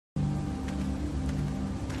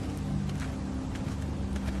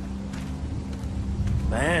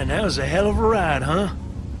Man, that was a hell of a ride, huh?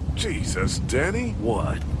 Jesus, Danny.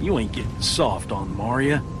 What? You ain't getting soft on them, are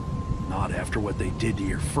ya? Not after what they did to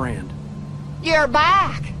your friend. You're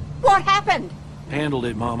back! What happened? Handled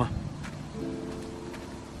it, Mama.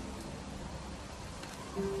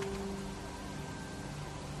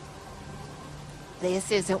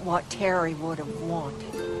 This isn't what Terry would have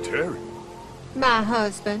wanted. Terry? My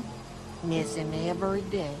husband. Miss him every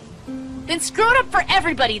day. Then screw it up for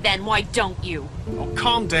everybody then, why don't you? Oh,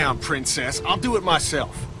 calm down, Princess. I'll do it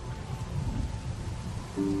myself.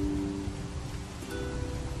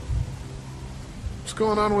 What's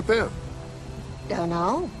going on with them?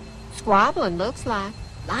 Dunno. Squabbling, looks like.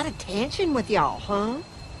 Lot of tension with y'all, huh?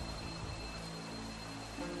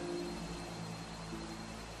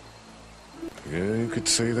 Yeah, you could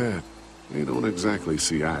say that. We don't exactly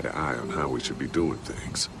see eye to eye on how we should be doing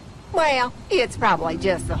things. Well, it's probably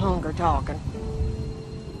just the hunger talking.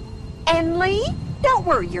 And Lee, don't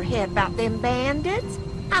worry your head about them bandits.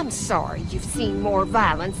 I'm sorry you've seen more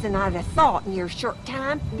violence than I'd have thought in your short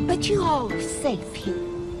time, but you all are safe here.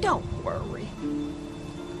 Don't worry.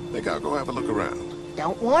 Think I'll go have a look around.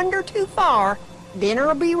 Don't wander too far.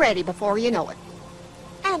 Dinner'll be ready before you know it.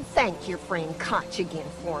 And thank your friend Koch again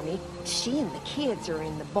for me. She and the kids are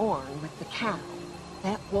in the barn with the cow.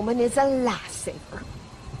 That woman is a lifesaver.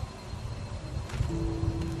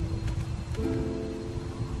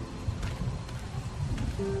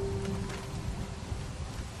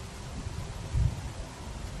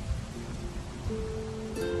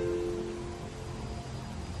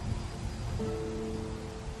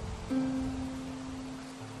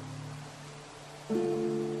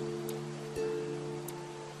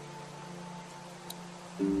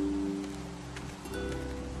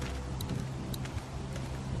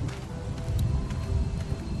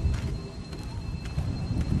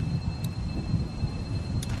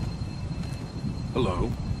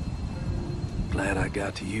 Hello. Glad I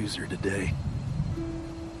got to use her today.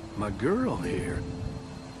 My girl here.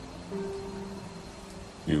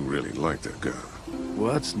 You really like that gun.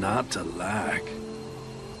 What's not to like?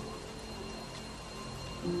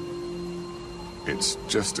 It's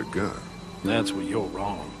just a gun. That's where you're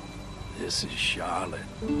wrong. This is Charlotte.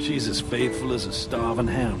 She's as faithful as a starving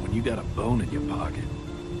hound when you got a bone in your pocket.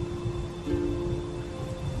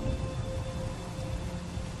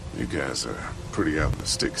 You guys are pretty out in the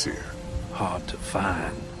sticks here. Hard to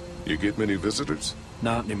find. You get many visitors?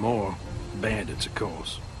 Not anymore. Bandits, of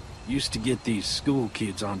course. Used to get these school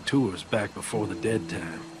kids on tours back before the dead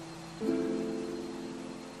time.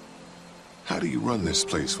 How do you run this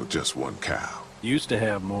place with just one cow? Used to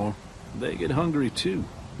have more. They get hungry too.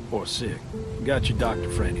 Or sick. Got your doctor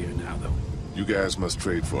friend here now, though. You guys must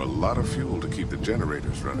trade for a lot of fuel to keep the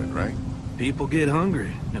generators running, right? People get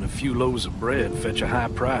hungry, and a few loaves of bread fetch a high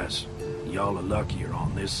price. Y'all are luckier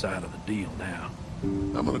on this side of the deal now.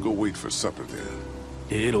 I'm gonna go wait for supper then.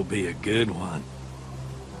 It'll be a good one.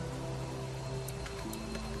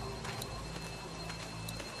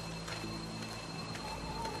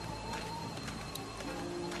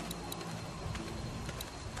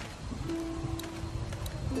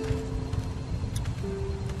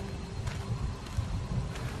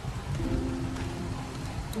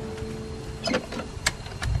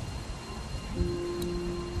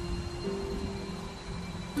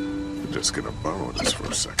 Just gonna borrow this for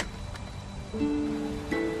a second.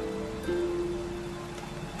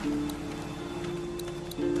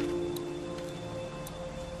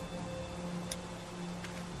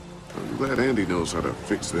 I'm glad Andy knows how to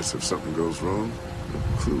fix this if something goes wrong. I'm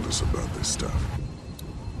clueless about this stuff.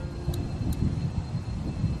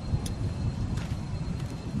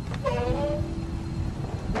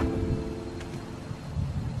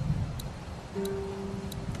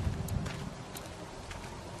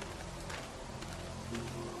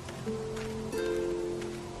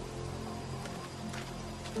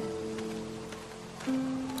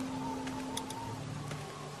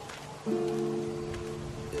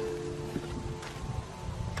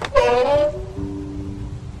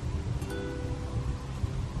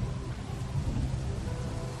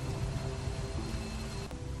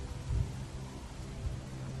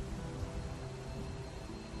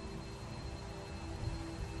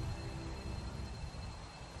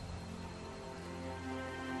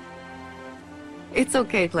 It's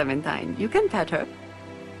okay, Clementine. You can pet her.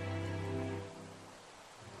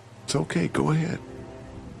 It's okay, go ahead.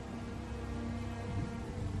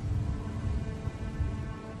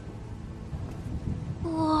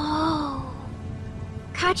 Whoa.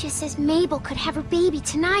 Katja says Mabel could have her baby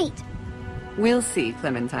tonight. We'll see,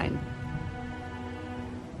 Clementine.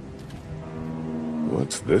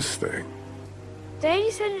 What's this thing?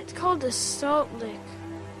 Daddy said it's called a salt lick.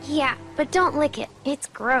 Yeah, but don't lick it. It's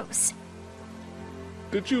gross.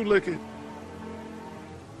 Did you lick it?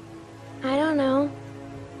 I don't know.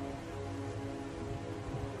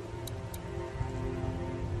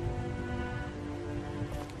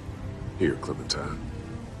 Here, Clementine.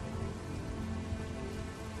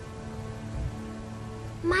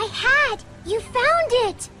 My hat! You found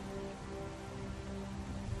it!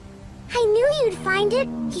 I knew you'd find it.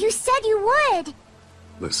 You said you would.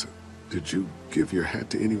 Listen, did you give your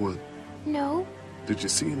hat to anyone? No, Did you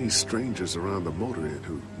see any strangers around the motor inn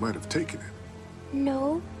who might have taken it?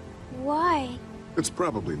 no. Why? It's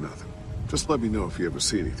probably nothing. Just let me know if you ever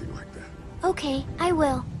see anything like that. Okay, I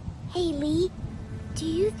will. Hey, Lee. Do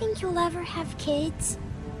you think you'll ever have kids?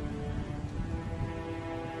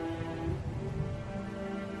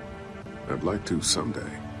 I'd like to someday.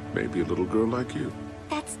 Maybe a little girl like you.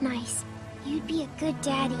 That's nice. You'd be a good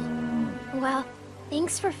daddy. Well,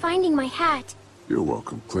 thanks for finding my hat. You're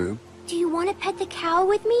welcome, Clem. Do you want to pet the cow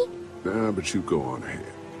with me? Nah, but you go on ahead.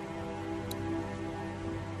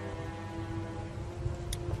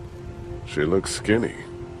 She looks skinny.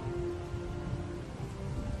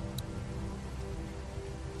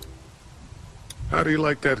 How do you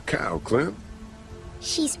like that cow, Clem?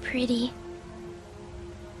 She's pretty.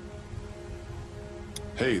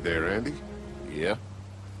 Hey there, Andy. Yeah?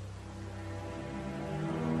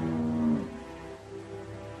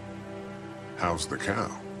 How's the cow?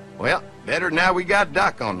 Well, better now we got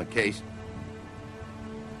Doc on the case.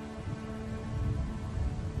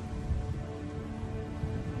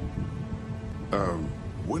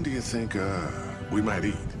 When do you think, we might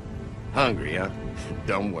eat? Hungry, huh?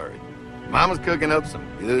 Don't worry. Mama's cooking up some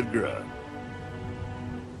good grub.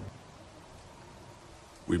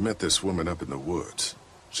 We met this woman up in the woods.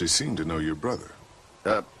 She seemed to know your brother.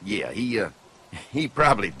 Yeah, he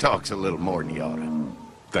probably talks a little more than he ought to.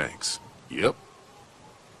 Thanks. Yep.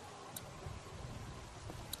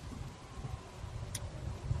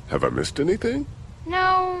 Have I missed anything?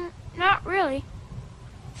 No, not really.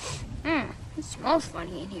 It smells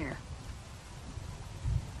funny in here.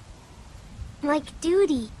 Like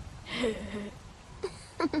duty.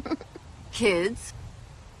 Kids?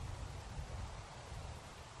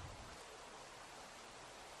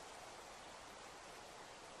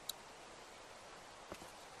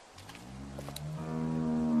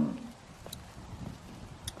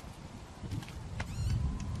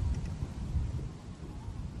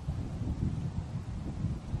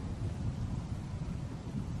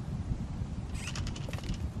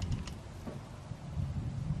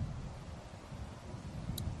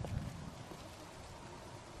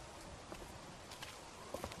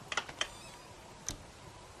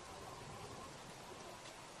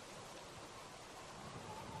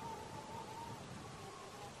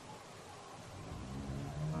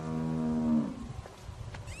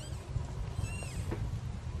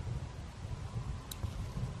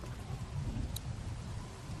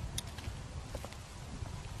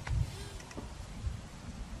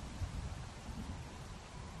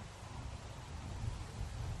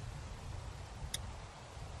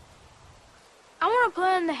 I want to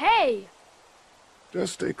play in the hay.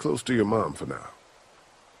 Just stay close to your mom for now.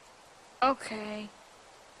 Okay.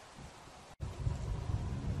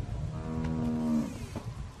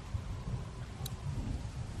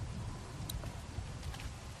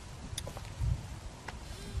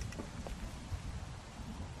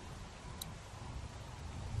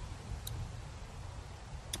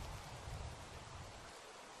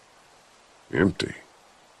 Empty.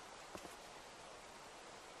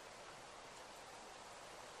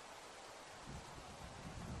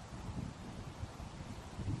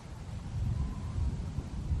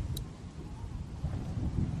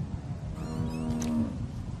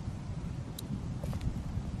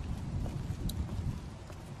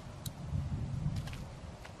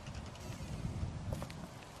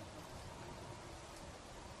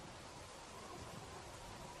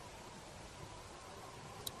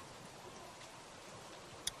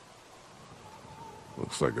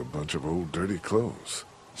 Looks like a bunch of old dirty clothes.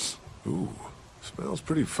 Ooh, smells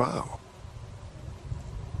pretty foul.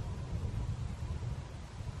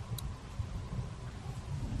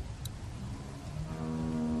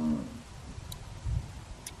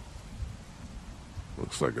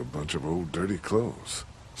 Looks like a bunch of old dirty clothes.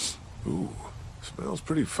 Ooh, smells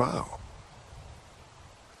pretty foul.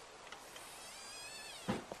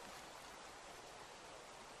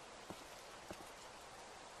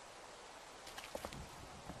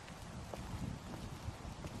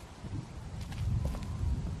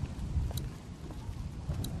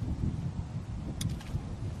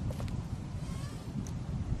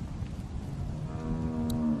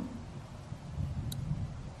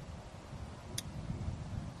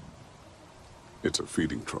 It's a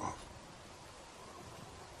feeding trough.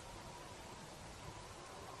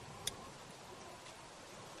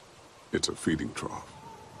 It's a feeding trough.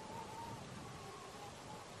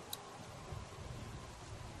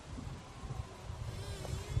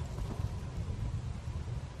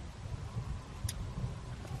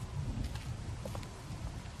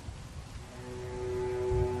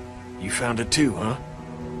 You found it too, huh?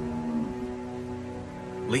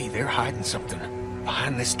 Lee, they're hiding something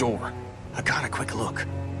behind this door. I got a quick look.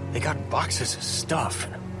 They got boxes of stuff,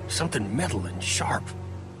 something metal and sharp.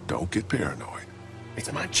 Don't get paranoid. It's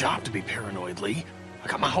my job to be paranoid, Lee. I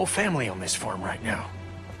got my whole family on this farm right now.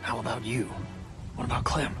 How about you? What about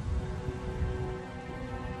Clem?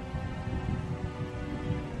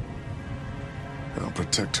 I'll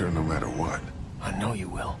protect her no matter what. I know you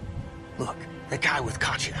will. Look, that guy with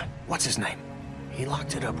Katya, what's his name? He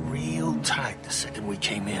locked it up real tight the second we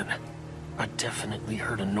came in. I definitely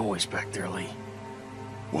heard a noise back there, Lee.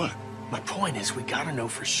 What? My point is, we gotta know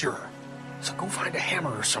for sure. So go find a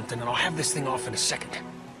hammer or something, and I'll have this thing off in a second.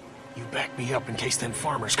 You back me up in case them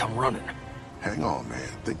farmers come running. Hang on, man.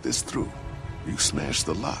 Think this through. You smashed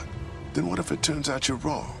the lock. Then what if it turns out you're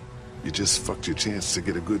wrong? You just fucked your chance to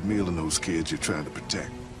get a good meal in those kids you're trying to protect.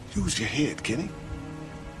 Use your head, Kenny.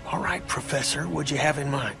 All right, Professor, what'd you have in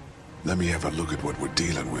mind? Let me have a look at what we're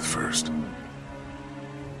dealing with first.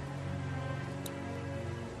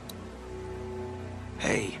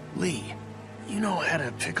 Hey, Lee, you know how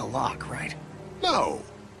to pick a lock, right? No.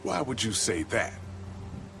 Why would you say that?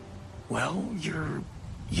 Well, you're,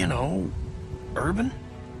 you know, urban?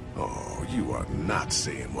 Oh, you are not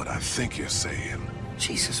saying what I think you're saying.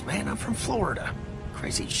 Jesus, man, I'm from Florida.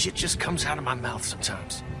 Crazy shit just comes out of my mouth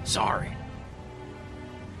sometimes. Sorry.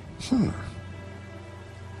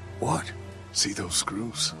 What? See those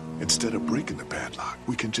screws? Instead of breaking the padlock,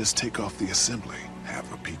 we can just take off the assembly,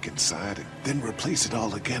 have a peek inside, and then replace it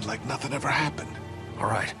all again like nothing ever happened. All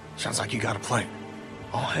right, sounds like you got a plan.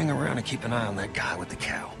 I'll hang around and keep an eye on that guy with the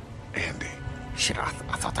cow. Andy. Shit, I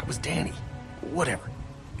thought that was Danny. Whatever.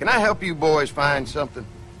 Can I help you boys find something?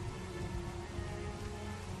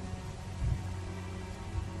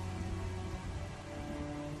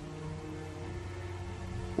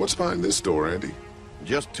 What's behind this door, Andy?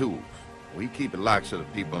 Just tools. We keep it locked so the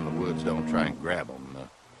people in the woods don't try and grab them.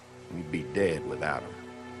 We'd be dead without them.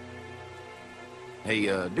 Hey,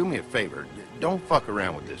 do me a favor. Don't fuck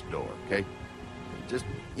around with this door, okay? Just,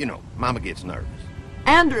 you know, Mama gets nervous.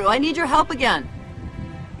 Andrew, I need your help again.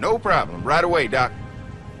 No problem. Right away, Doc.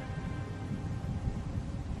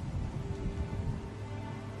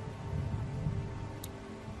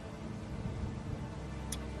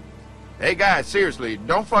 Hey, guys, seriously,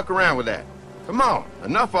 don't fuck around with that. Come on,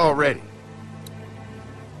 enough already.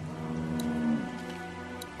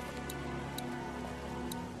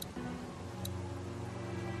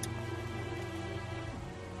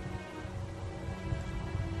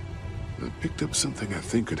 I picked up something I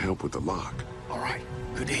think could help with the lock. All right,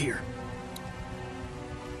 good to hear.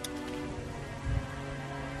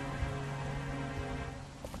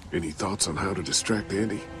 Any thoughts on how to distract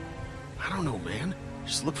Andy? I don't know, man.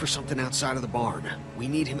 Just look for something outside of the barn. We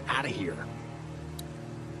need him out of here.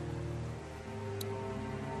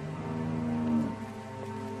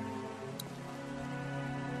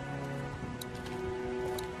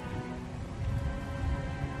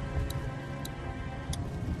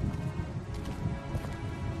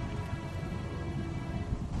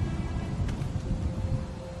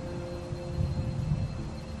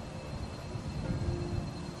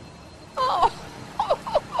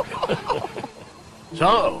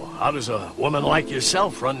 So, how does a woman like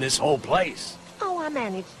yourself run this whole place? Oh, I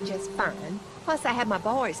managed just fine. Plus, I have my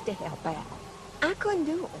boys to help out. I couldn't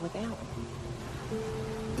do it without them.